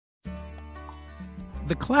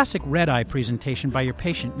The classic red-eye presentation by your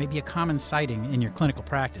patient may be a common sighting in your clinical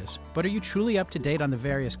practice, but are you truly up to date on the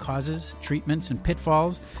various causes, treatments, and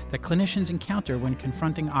pitfalls that clinicians encounter when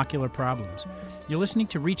confronting ocular problems? You're listening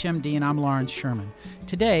to ReachMD, and I'm Lawrence Sherman.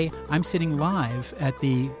 Today, I'm sitting live at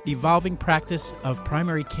the Evolving Practice of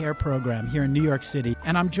Primary Care program here in New York City,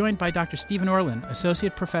 and I'm joined by Dr. Stephen Orlin,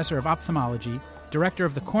 Associate Professor of Ophthalmology, Director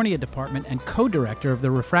of the Cornea Department, and Co-Director of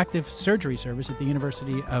the Refractive Surgery Service at the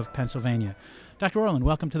University of Pennsylvania. Dr. Orlin,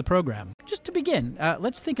 welcome to the program. Just to begin,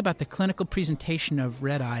 let's think about the clinical presentation of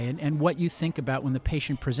red eye and what you think about when the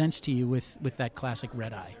patient presents to you with that classic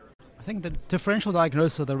red eye. I think the differential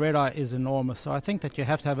diagnosis of the red eye is enormous, so I think that you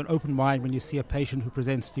have to have an open mind when you see a patient who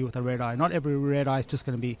presents to you with a red eye. Not every red eye is just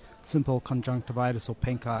going to be simple conjunctivitis or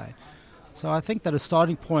pink eye. So I think that a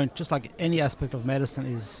starting point, just like any aspect of medicine,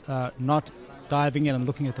 is not diving in and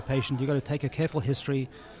looking at the patient. You've got to take a careful history,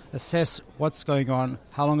 assess what's going on,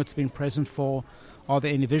 how long it's been present for, are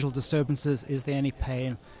there any visual disturbances, is there any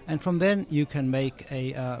pain, and from then you can make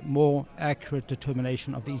a more accurate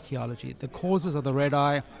determination of the etiology. The causes of the red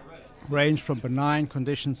eye range from benign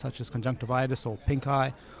conditions such as conjunctivitis or pink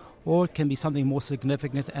eye, or it can be something more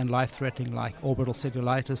significant and life-threatening like orbital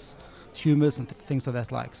cellulitis, tumors and things of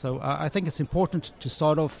that like. So I think it's important to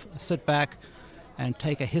start off, sit back and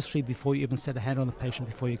take a history before you even set a hand on the patient,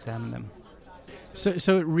 before you examine them.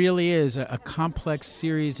 So it really is a complex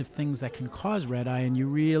series of things that can cause red eye, and you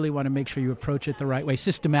really want to make sure you approach it the right way,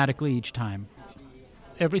 systematically each time.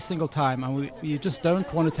 Every single time, and you just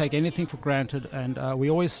don't want to take anything for granted, and we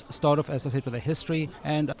always start off, as I said, with a history.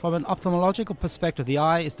 And from an ophthalmological perspective, the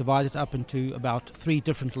eye is divided up into about 3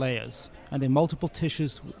 different layers, and there are multiple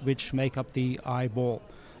tissues which make up the eyeball.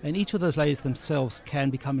 And each of those layers themselves can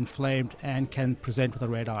become inflamed and can present with a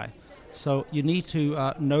red eye. So you need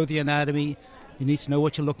to know the anatomy, you need to know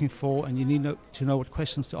what you're looking for, and you need to know what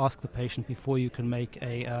questions to ask the patient before you can make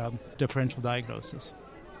a differential diagnosis.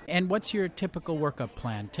 And what's your typical workup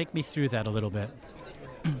plan? Take me through that a little bit.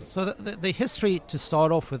 So the history to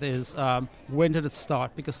start off with is when did it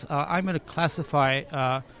start? Because I'm going to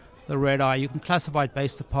classify the red eye. You can classify it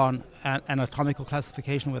based upon an anatomical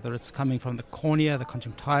classification, whether it's coming from the cornea, the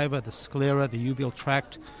conjunctiva, the sclera, the uveal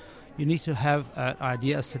tract. You need to have an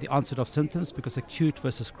idea as to the onset of symptoms, because acute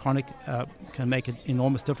versus chronic can make an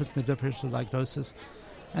enormous difference in the differential diagnosis.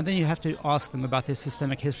 And then you have to ask them about their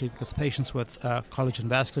systemic history, because patients with collagen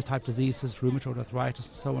vascular type diseases, rheumatoid arthritis,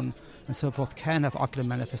 and so on and so forth can have ocular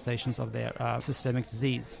manifestations of their systemic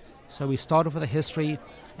disease. So we start off with a history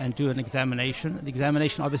and do an examination. The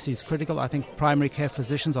examination obviously is critical. I think primary care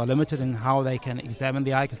physicians are limited in how they can examine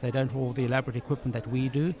the eye because they don't have all the elaborate equipment that we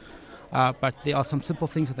do. But there are some simple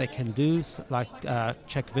things that they can do, like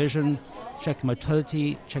check vision, check the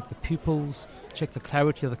motility, check the pupils, check the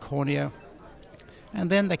clarity of the cornea. And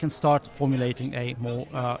then they can start formulating a more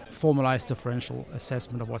formalized differential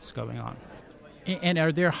assessment of what's going on. And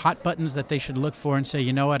are there hot buttons that they should look for and say,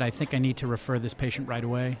 you know what, I think I need to refer this patient right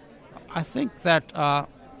away? I think that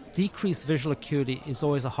decreased visual acuity is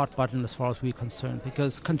always a hot button as far as we're concerned,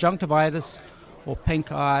 because conjunctivitis or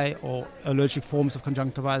pink eye or allergic forms of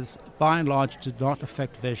conjunctivitis by and large do not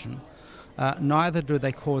affect vision. Neither do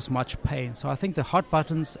they cause much pain. So I think the hot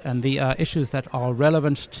buttons and the issues that are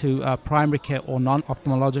relevant to primary care or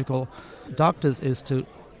non-ophthalmological doctors is to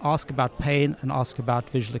ask about pain and ask about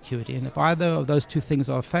visual acuity. And if either of those 2 things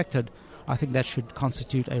are affected, I think that should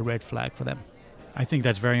constitute a red flag for them. I think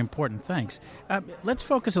that's very important. Thanks. Let's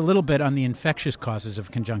focus a little bit on the infectious causes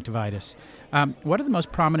of conjunctivitis. What are the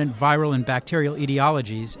most prominent viral and bacterial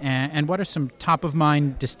etiologies, and what are some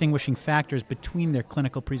top-of-mind distinguishing factors between their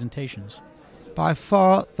clinical presentations? By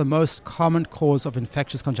far, the most common cause of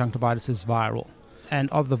infectious conjunctivitis is viral. And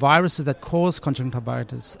of the viruses that cause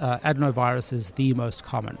conjunctivitis, adenovirus is the most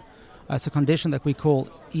common. It's a condition that we call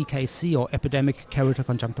EKC, or epidemic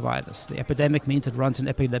keratoconjunctivitis. The epidemic means it runs in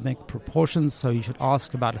epidemic proportions, so you should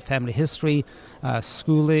ask about a family history,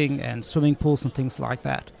 schooling, and swimming pools and things like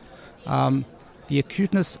that. The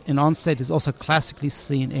acuteness in onset is also classically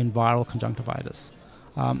seen in viral conjunctivitis.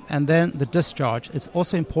 And then the discharge. It's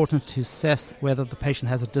also important to assess whether the patient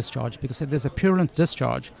has a discharge, because if there's a purulent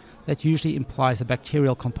discharge, that usually implies a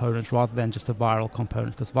bacterial component rather than just a viral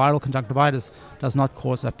component, because viral conjunctivitis does not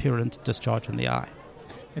cause a purulent discharge in the eye.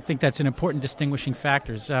 I think that's an important distinguishing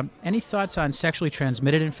factor. Any thoughts on sexually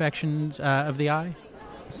transmitted infections of the eye?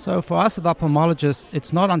 So for us as ophthalmologists,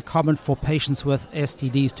 it's not uncommon for patients with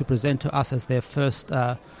STDs to present to us as their first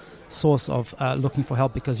source of looking for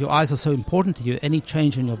help, because your eyes are so important to you. Any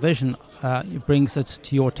change in your vision brings it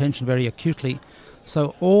to your attention very acutely.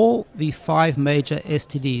 So all the 5 major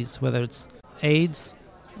STDs, whether it's AIDS,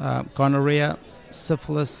 gonorrhea,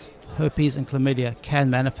 syphilis, herpes, and chlamydia can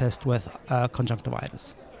manifest with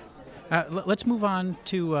conjunctivitis. Let's move on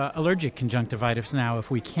to allergic conjunctivitis now,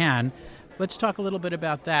 if we can. Let's talk a little bit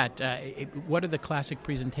about that. What are the classic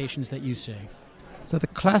presentations that you see? So the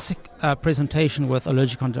classic presentation with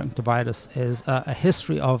allergic conjunctivitis is a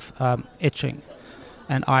history of itching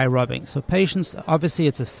and eye rubbing. So patients,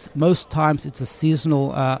 obviously, most times it's a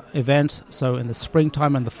seasonal event. So in the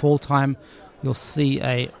springtime and the fall time, you'll see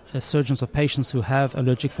a surge of patients who have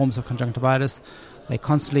allergic forms of conjunctivitis. They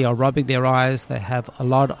constantly are rubbing their eyes. They have a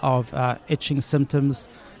lot of itching symptoms,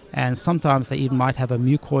 and sometimes they even might have a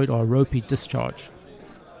mucoid or a ropey discharge.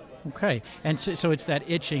 Okay, and so it's that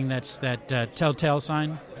itching that's that telltale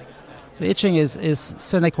sign? The itching is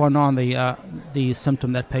sine qua non, the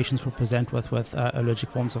symptom that patients will present with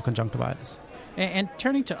allergic forms of conjunctivitis. And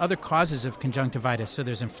turning to other causes of conjunctivitis, so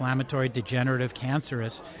there's inflammatory, degenerative,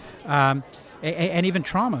 cancerous, and even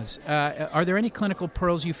traumas. Are there any clinical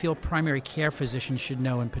pearls you feel primary care physicians should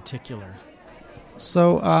know in particular?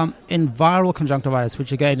 So in viral conjunctivitis,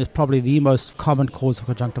 which again is probably the most common cause of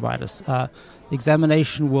conjunctivitis, the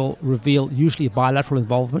examination will reveal usually bilateral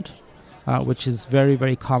involvement, which is very,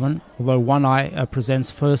 very common, although one eye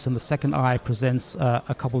presents first and the second eye presents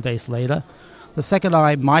a couple days later. The second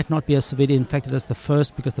eye might not be as severely infected as the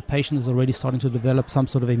first because the patient is already starting to develop some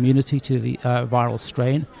sort of immunity to the viral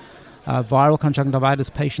strain. Viral conjunctivitis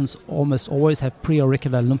patients almost always have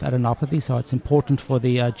preauricular lymphadenopathy, so it's important for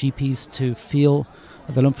the GPs to feel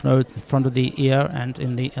the lymph nodes in front of the ear and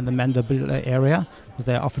in the mandibular area because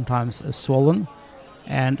they are oftentimes swollen.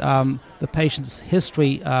 And the patient's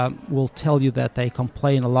history will tell you that they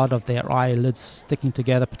complain a lot of their eyelids sticking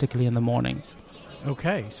together, particularly in the mornings.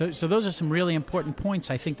 Okay, so those are some really important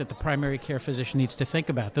points I think that the primary care physician needs to think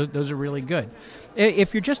about. Those are really good.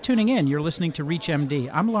 If you're just tuning in, you're listening to ReachMD.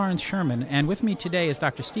 I'm Lawrence Sherman, and with me today is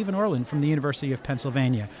Dr. Stephen Orland from the University of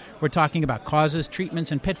Pennsylvania. We're talking about causes,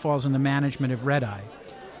 treatments, and pitfalls in the management of red eye.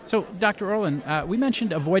 So, Dr. Orland, we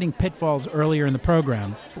mentioned avoiding pitfalls earlier in the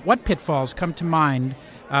program. What pitfalls come to mind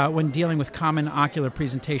when dealing with common ocular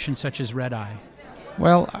presentations such as red eye?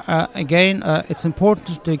 Well, again, it's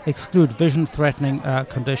important to exclude vision-threatening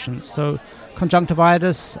conditions. So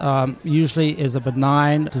conjunctivitis usually is a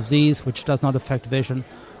benign disease which does not affect vision.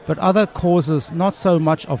 But other causes, not so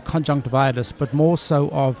much of conjunctivitis, but more so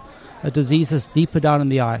of diseases deeper down in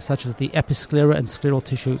the eye, such as the episclera and scleral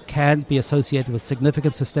tissue, can be associated with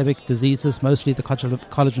significant systemic diseases, mostly the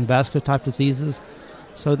collagen vascular type diseases.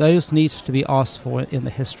 So those need to be asked for in the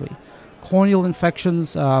history. Corneal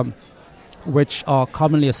infections, which are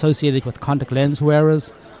commonly associated with contact lens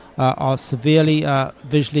wearers, are severely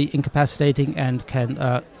visually incapacitating and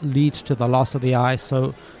can lead to the loss of the eye.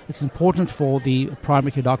 So it's important for the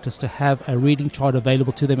primary care doctors to have a reading chart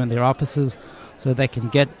available to them in their offices so they can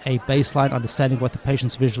get a baseline understanding of what the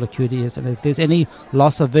patient's visual acuity is. And if there's any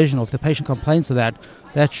loss of vision or if the patient complains of that,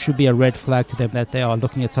 that should be a red flag to them that they are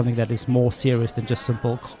looking at something that is more serious than just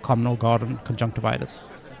simple common or garden conjunctivitis.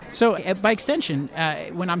 So, by extension,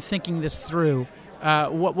 when I'm thinking this through,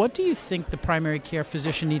 what do you think the primary care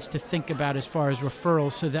physician needs to think about as far as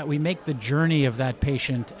referrals so that we make the journey of that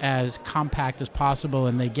patient as compact as possible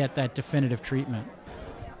and they get that definitive treatment?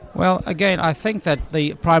 Well, again, I think that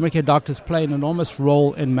the primary care doctors play an enormous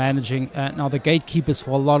role in managing now the gatekeepers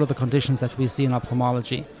for a lot of the conditions that we see in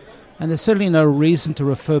ophthalmology. And there's certainly no reason to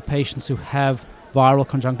refer patients who have viral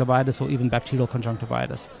conjunctivitis or even bacterial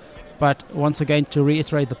conjunctivitis. But once again, to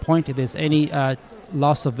reiterate the point, if there's any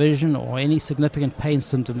loss of vision or any significant pain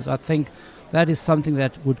symptoms, I think that is something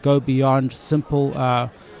that would go beyond simple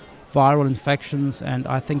viral infections, and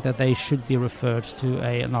I think that they should be referred to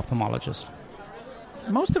an ophthalmologist.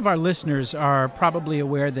 Most of our listeners are probably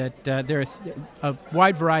aware that there are a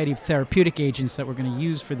wide variety of therapeutic agents that we're going to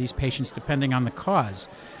use for these patients depending on the cause.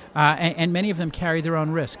 And many of them carry their own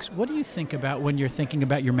risks. What do you think about when you're thinking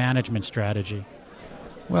about your management strategy?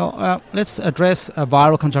 Well, let's address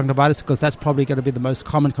viral conjunctivitis because that's probably going to be the most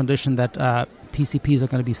common condition that PCPs are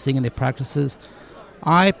going to be seeing in their practices.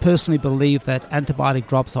 I personally believe that antibiotic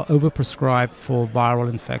drops are overprescribed for viral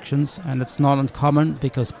infections, and it's not uncommon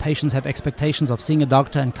because patients have expectations of seeing a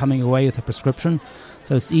doctor and coming away with a prescription,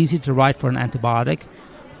 so it's easy to write for an antibiotic.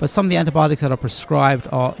 But some of the antibiotics that are prescribed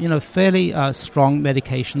are, fairly strong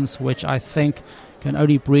medications, which I think can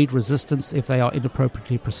only breed resistance if they are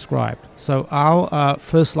inappropriately prescribed. So our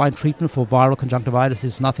first-line treatment for viral conjunctivitis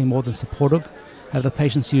is nothing more than supportive. Have the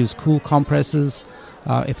patients use cool compresses.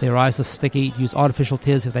 If their eyes are sticky, use artificial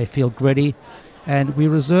tears if they feel gritty. And we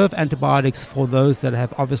reserve antibiotics for those that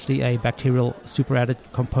have obviously a bacterial superadded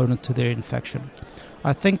component to their infection.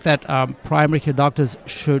 I think that primary care doctors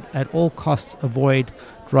should at all costs avoid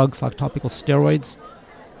drugs like topical steroids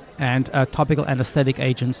and topical anesthetic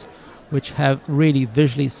agents, which have really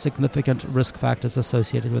visually significant risk factors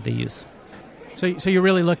associated with their use. So you're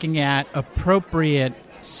really looking at appropriate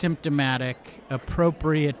symptomatic,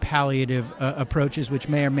 appropriate palliative approaches, which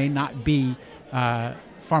may or may not be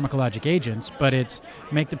pharmacologic agents, but it's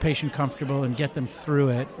make the patient comfortable and get them through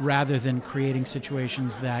it rather than creating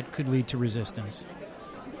situations that could lead to resistance.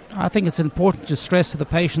 I think it's important to stress to the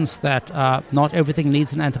patients that not everything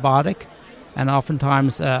needs an antibiotic, and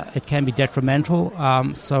oftentimes it can be detrimental.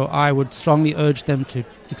 So I would strongly urge them to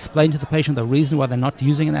explain to the patient the reason why they're not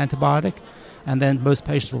using an antibiotic, and then most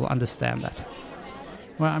patients will understand that.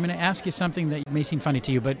 Well, I'm going to ask you something that may seem funny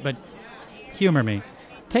to you, but humor me.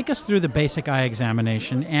 Take us through the basic eye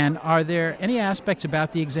examination, and are there any aspects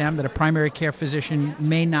about the exam that a primary care physician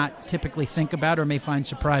may not typically think about or may find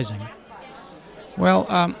surprising?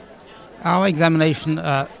 Well, our examination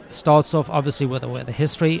starts off obviously with the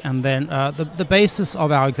history, and then the basis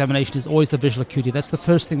of our examination is always the visual acuity. That's the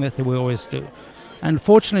first thing that we always do. And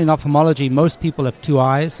fortunately in ophthalmology, most people have two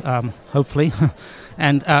eyes, hopefully,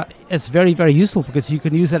 and it's very, very useful because you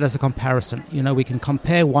can use that as a comparison. You know, we can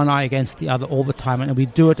compare one eye against the other all the time, and we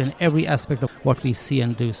do it in every aspect of what we see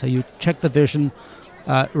and do. So you check the vision,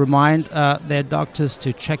 remind their doctors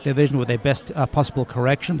to check their vision with their best possible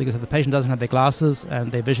correction, because if the patient doesn't have their glasses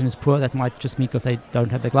and their vision is poor, that might just mean because they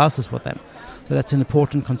don't have their glasses with them. So that's an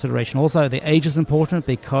important consideration. Also, the age is important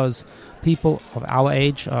because people of our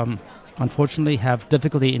age unfortunately have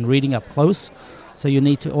difficulty in reading up close, so you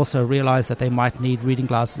need to also realize that they might need reading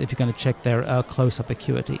glasses if you're going to check their close-up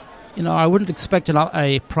acuity. You know, I wouldn't expect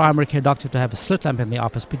a primary care doctor to have a slit lamp in the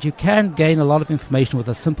office, but you can gain a lot of information with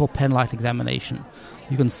a simple pen light examination.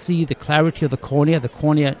 You can see the clarity of the cornea. The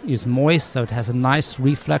cornea is moist, so it has a nice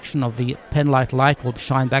reflection of the pen light will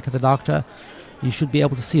shine back at the doctor. You should be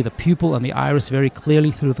able to see the pupil and the iris very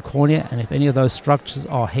clearly through the cornea, and if any of those structures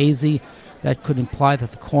are hazy, that could imply that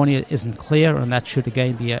the cornea isn't clear, and that should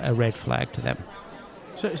again be a red flag to them.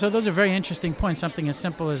 So those are very interesting points. Something as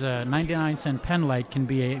simple as a 99-cent pen light can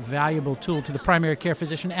be a valuable tool to the primary care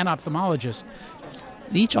physician and ophthalmologist.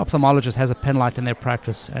 Each ophthalmologist has a pen light in their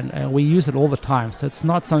practice, and we use it all the time, so it's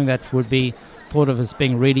not something that would be thought of as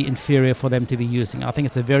being really inferior for them to be using. I think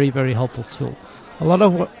it's a very, very helpful tool. A lot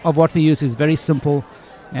of what we use is very simple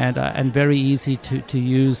and very easy to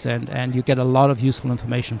use, and you get a lot of useful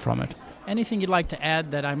information from it. Anything you'd like to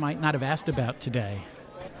add that I might not have asked about today?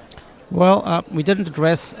 Well, we didn't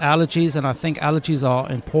address allergies, and I think allergies are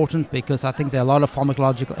important because I think there are a lot of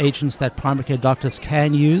pharmacological agents that primary care doctors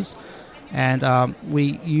can use, and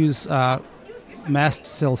we use mast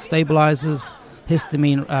cell stabilizers,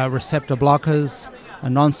 histamine receptor blockers,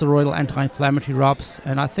 non-steroidal anti-inflammatory drops,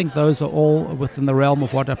 and I think those are all within the realm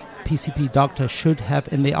of what a PCP doctor should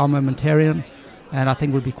have in their armamentarium, and I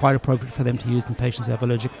think would be quite appropriate for them to use in patients who have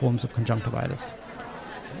allergic forms of conjunctivitis.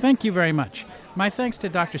 Thank you very much. My thanks to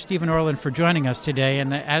Dr. Stephen Orland for joining us today,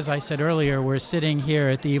 and as I said earlier, we're sitting here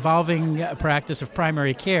at the evolving practice of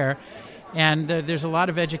primary care, and there's a lot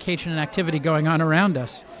of education and activity going on around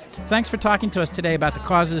us. Thanks for talking to us today about the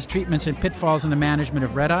causes, treatments, and pitfalls in the management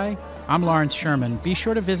of red eye. I'm Lawrence Sherman. Be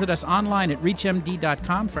sure to visit us online at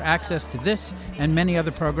reachmd.com for access to this and many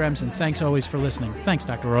other programs, and thanks always for listening. Thanks,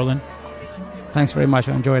 Dr. Orland. Thanks very much.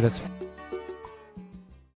 I enjoyed it.